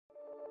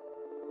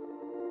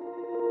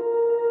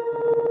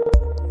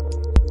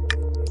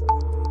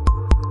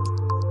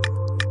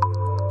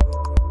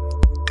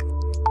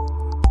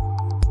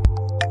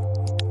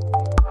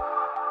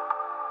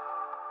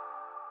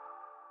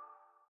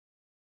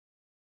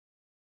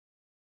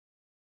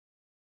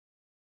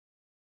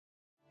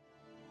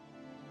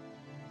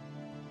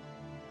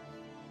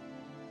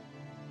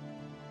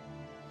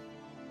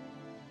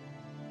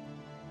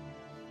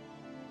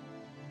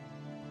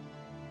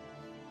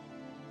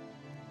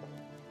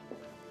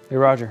Hey,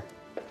 Roger.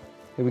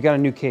 Hey, we got a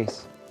new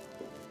case.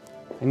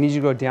 I need you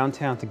to go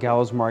downtown to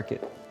Gallows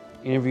Market,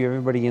 interview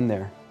everybody in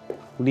there.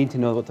 We need to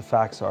know what the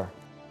facts are.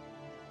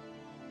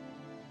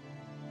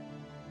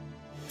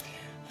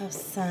 Oh,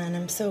 son,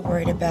 I'm so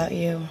worried about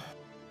you.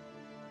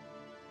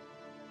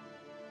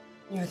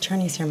 Your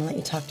attorney's here. I'm gonna let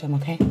you talk to him,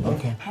 okay?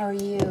 Okay. How are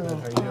you? Good. How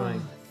are you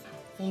doing?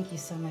 Thank you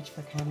so much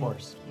for coming. Of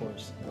course, of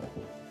course.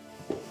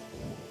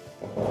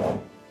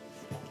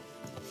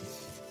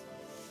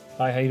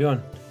 Hi, how you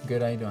doing?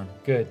 Good, how you doing?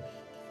 Good.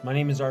 My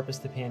name is Arpa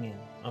Stepanian.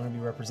 I'm going to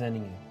be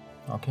representing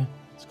you. Okay.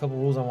 There's a couple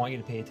rules I want you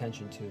to pay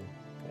attention to,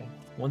 okay?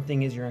 One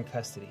thing is you're in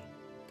custody,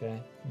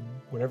 okay?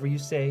 Whatever you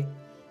say,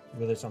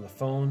 whether it's on the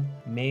phone,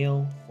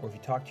 mail, or if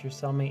you talk to your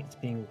cellmate, it's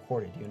being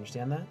recorded. Do you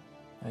understand that?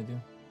 I do.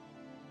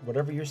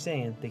 Whatever you're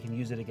saying, they can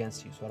use it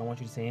against you, so I don't want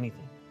you to say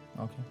anything.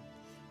 Okay.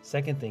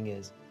 Second thing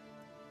is,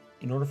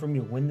 in order for me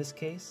to win this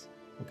case,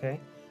 okay,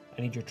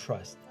 I need your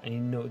trust. I need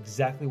to know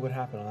exactly what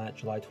happened on that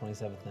July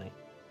 27th night.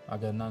 I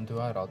got nothing to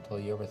hide. I'll tell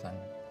you everything.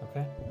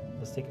 Okay?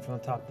 Let's take it from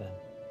the top then.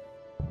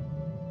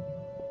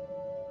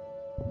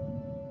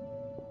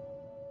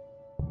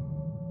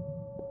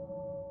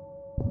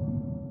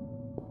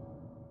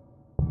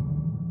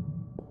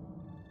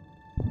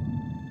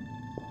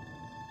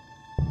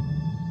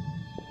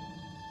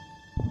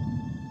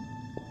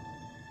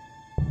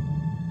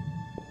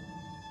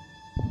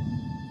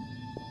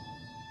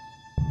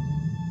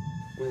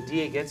 When the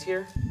DA gets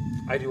here,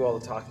 I do all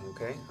the talking,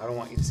 okay? I don't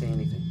want you to say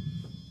anything.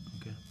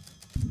 Okay.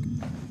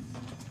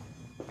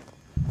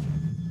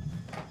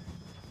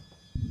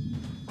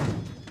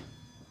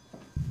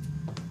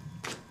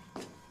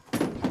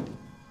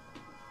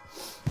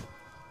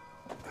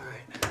 All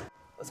right,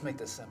 let's make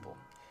this simple.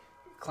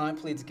 Client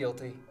pleads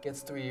guilty,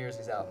 gets 3 years,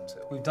 he's out in 2.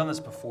 We've done this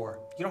before.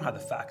 You don't have the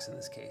facts in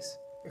this case.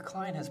 Your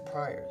client has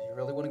priors. You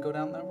really want to go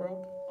down that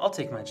road? I'll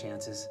take my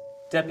chances.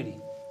 Deputy,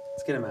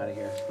 let's get him out of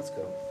here. Let's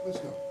go. Let's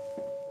go.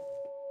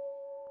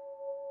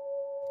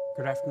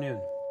 Good afternoon.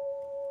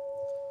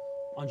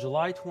 On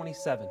July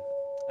 27,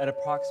 at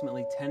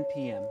approximately 10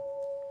 p.m.,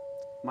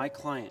 my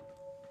client,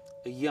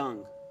 a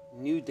young,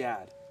 new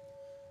dad,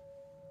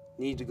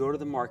 needed to go to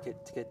the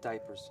market to get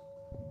diapers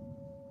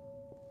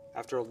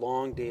after a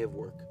long day of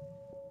work.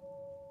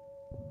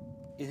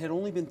 It had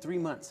only been 3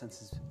 months since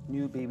his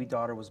new baby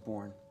daughter was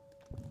born,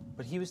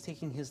 but he was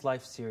taking his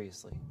life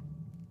seriously.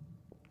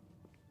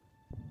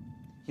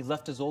 He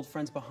left his old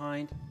friends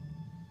behind,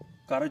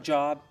 got a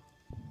job,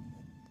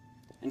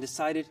 and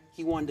decided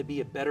he wanted to be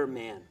a better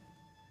man,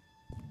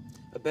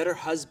 a better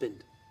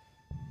husband,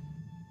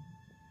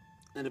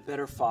 and a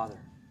better father.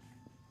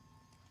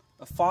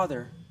 A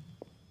father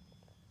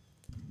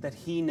that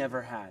he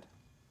never had.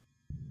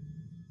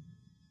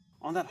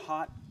 On that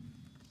hot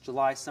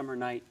July summer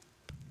night,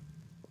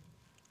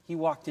 he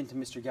walked into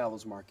Mr.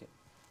 Gallows Market.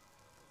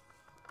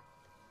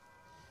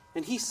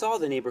 And he saw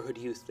the neighborhood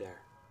youth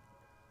there.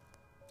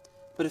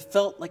 But it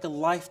felt like a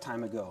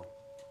lifetime ago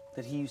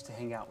that he used to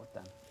hang out with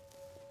them.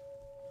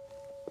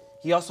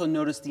 He also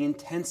noticed the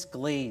intense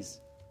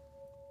glaze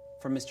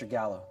from Mr.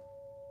 Gallo,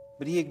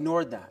 but he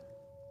ignored that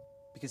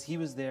because he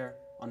was there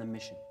on a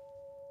mission.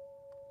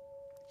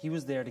 He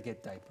was there to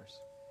get diapers.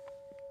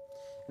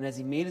 And as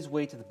he made his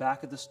way to the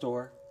back of the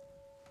store,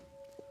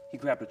 he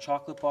grabbed a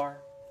chocolate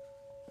bar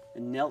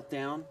and knelt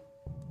down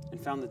and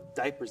found the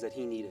diapers that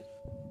he needed.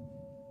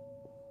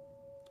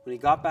 When he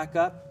got back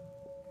up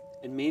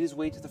and made his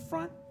way to the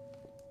front,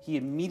 he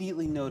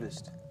immediately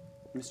noticed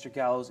Mr.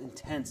 Gallo's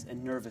intense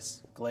and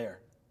nervous glare.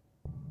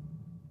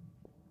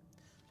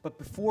 But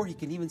before he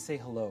could even say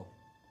hello,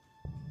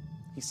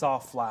 he saw a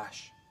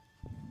flash,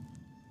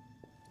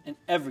 and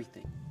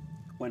everything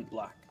went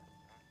black.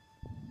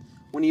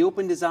 When he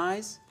opened his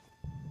eyes,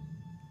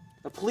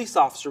 a police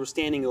officer was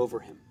standing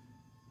over him.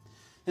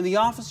 And the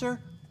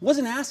officer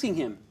wasn't asking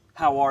him,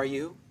 "How are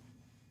you?"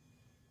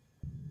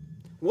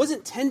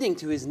 Wasn't tending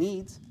to his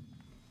needs.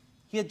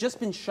 He had just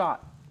been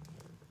shot.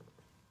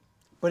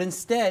 But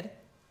instead,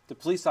 the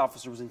police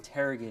officer was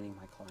interrogating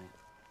my client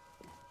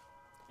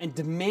and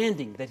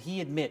demanding that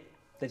he admit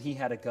that he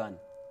had a gun,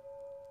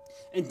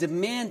 and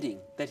demanding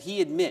that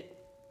he admit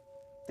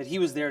that he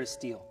was there to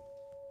steal.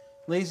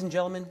 Ladies and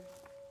gentlemen,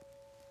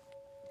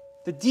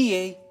 the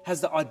DA has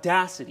the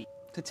audacity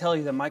to tell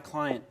you that my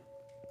client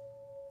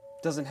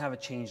doesn't have a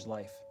changed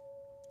life.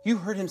 You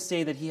heard him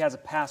say that he has a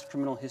past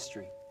criminal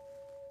history.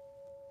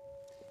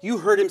 You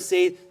heard him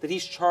say that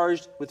he's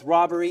charged with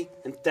robbery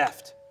and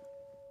theft.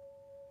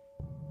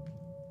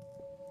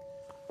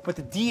 But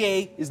the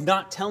DA is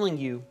not telling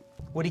you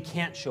what he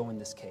can't show in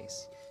this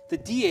case. The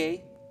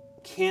DA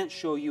can't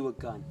show you a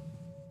gun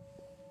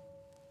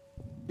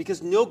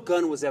because no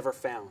gun was ever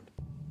found.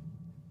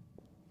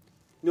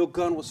 No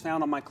gun was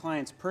found on my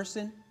client's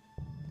person.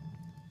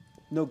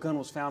 No gun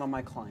was found on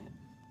my client.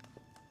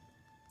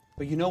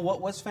 But you know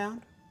what was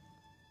found?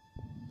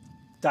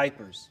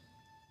 Diapers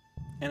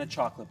and a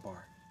chocolate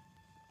bar.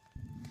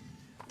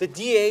 The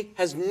DA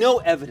has no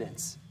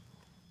evidence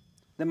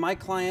that my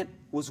client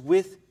was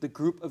with the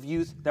group of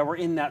youth that were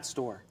in that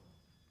store.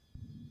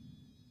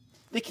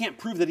 They can't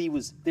prove that he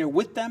was there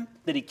with them,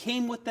 that he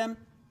came with them,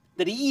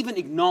 that he even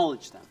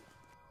acknowledged them.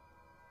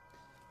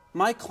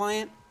 My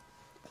client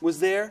was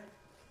there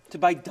to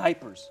buy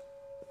diapers.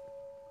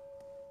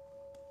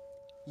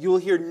 You will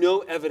hear no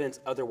evidence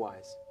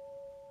otherwise.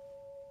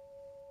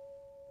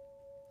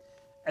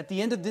 At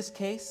the end of this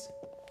case,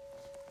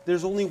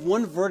 there's only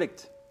one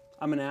verdict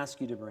I'm going to ask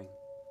you to bring.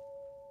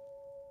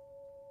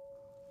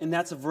 And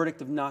that's a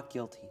verdict of not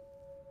guilty.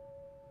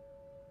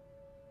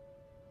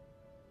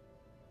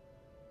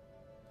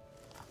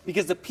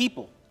 Because the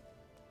people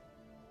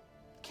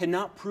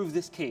cannot prove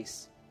this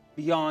case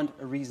beyond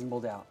a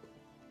reasonable doubt.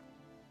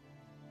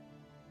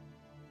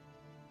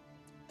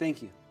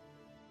 Thank you.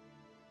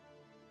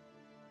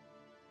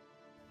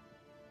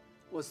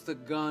 Was the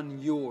gun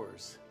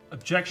yours?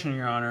 Objection,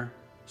 Your Honor.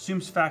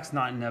 Assumes facts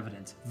not in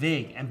evidence.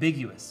 Vague,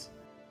 ambiguous.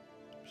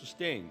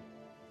 Sustained.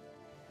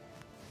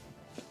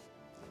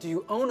 Do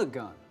you own a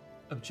gun?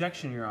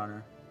 Objection, Your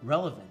Honor.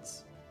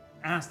 Relevance.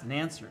 Asked and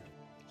answered.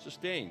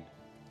 Sustained.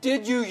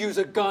 Did you use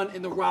a gun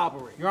in the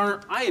robbery? Your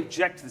Honor, I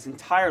object to this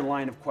entire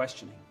line of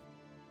questioning.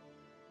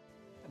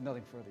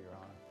 Nothing further, Your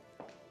Honor.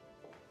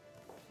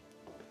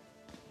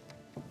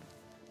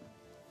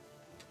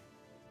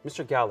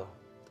 Mr. Gallo,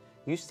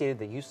 you stated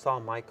that you saw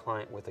my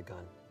client with a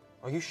gun.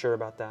 Are you sure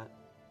about that?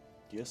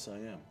 Yes, I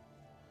am.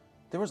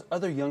 There was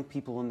other young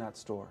people in that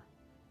store.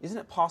 Isn't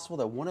it possible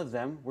that one of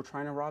them were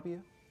trying to rob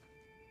you?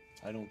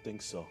 I don't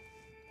think so.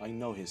 I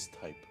know his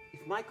type.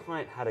 If my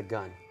client had a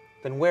gun,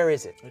 then where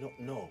is it? I don't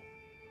know.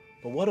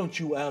 But why don't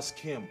you ask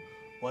him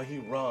why he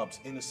robs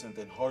innocent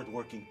and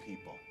hardworking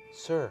people?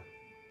 Sir,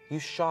 you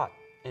shot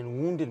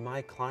and wounded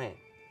my client.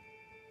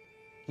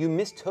 You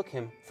mistook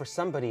him for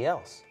somebody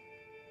else.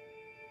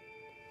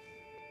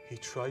 He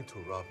tried to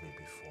rob me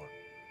before.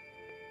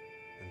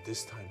 And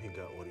this time he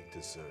got what he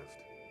deserved.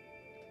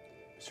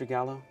 Mr.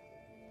 Gallo,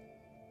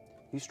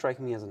 you strike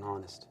me as an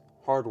honest,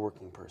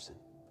 hardworking person.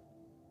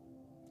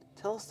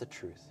 Tell us the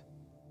truth.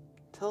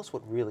 Tell us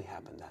what really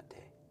happened that day.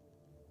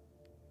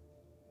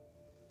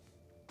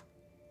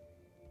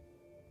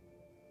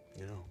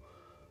 You know,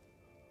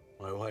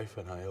 my wife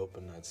and I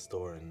opened that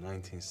store in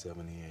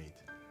 1978.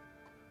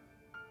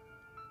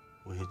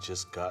 We had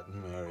just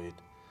gotten married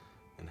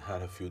and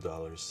had a few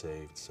dollars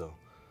saved, so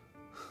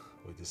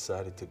we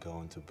decided to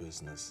go into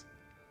business.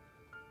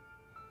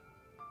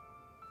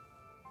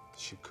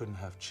 She couldn't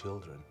have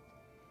children,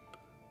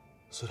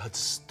 so that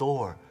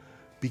store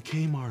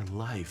became our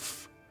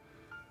life,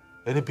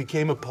 and it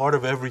became a part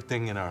of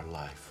everything in our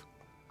life.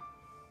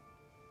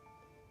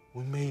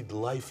 We made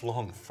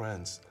lifelong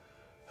friends,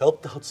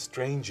 helped out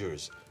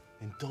strangers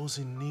and those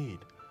in need.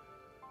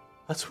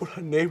 That's what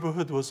our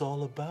neighborhood was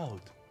all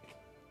about.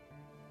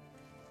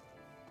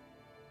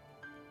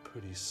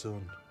 Pretty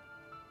soon,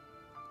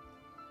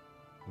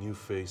 new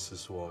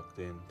faces walked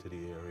into the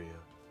area,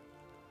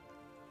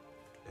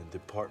 and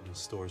department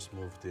stores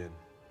moved in.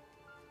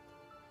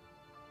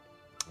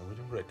 And we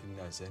didn't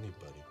recognize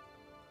anybody.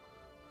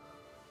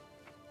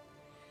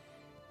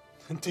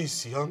 And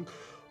these young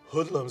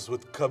hoodlums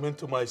would come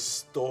into my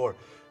store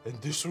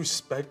and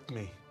disrespect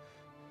me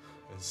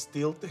and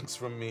steal things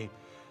from me.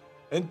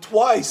 And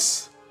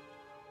twice,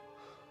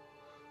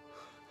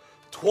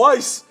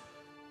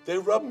 they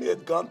robbed me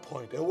at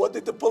gunpoint. And what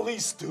did the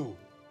police do?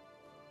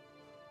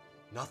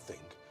 Nothing.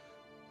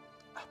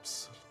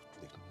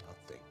 Absolutely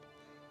nothing.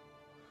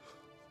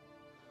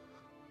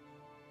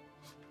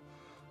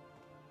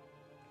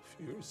 A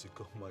few years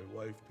ago, my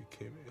wife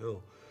became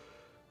ill.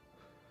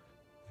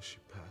 And she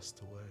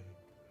passed away.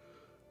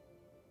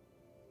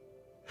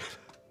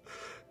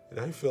 And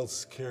I felt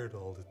scared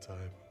all the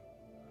time.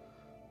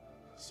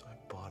 So I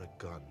bought a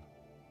gun.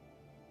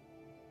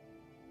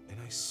 And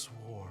I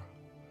swore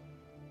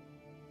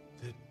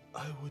that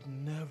I would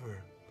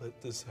never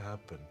let this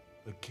happen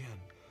again.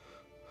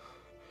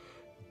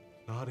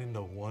 Not in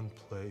the one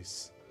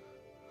place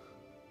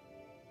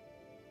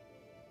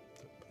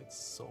that meant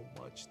so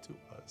much to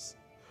us.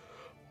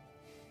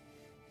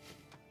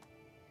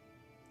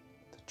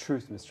 The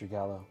truth, Mr.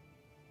 Gallo.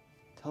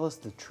 Tell us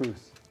the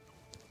truth.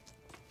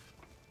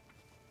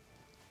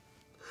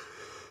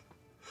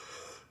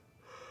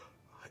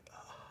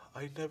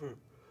 I never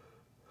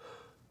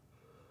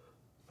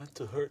meant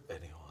to hurt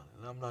anyone,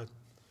 and I'm not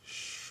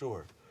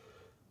sure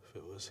if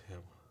it was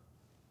him.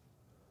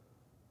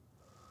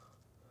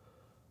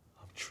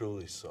 I'm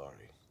truly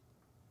sorry.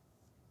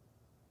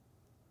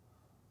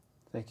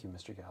 Thank you,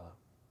 Mr. Gallo.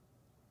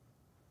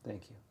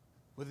 Thank you.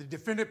 Will the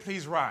defendant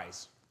please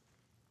rise?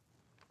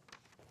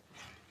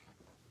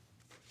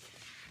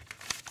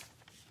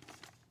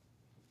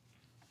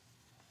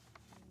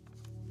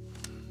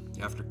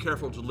 After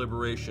careful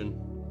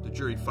deliberation, the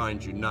jury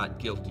finds you not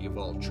guilty of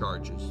all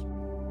charges.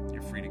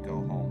 You're free to go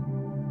home.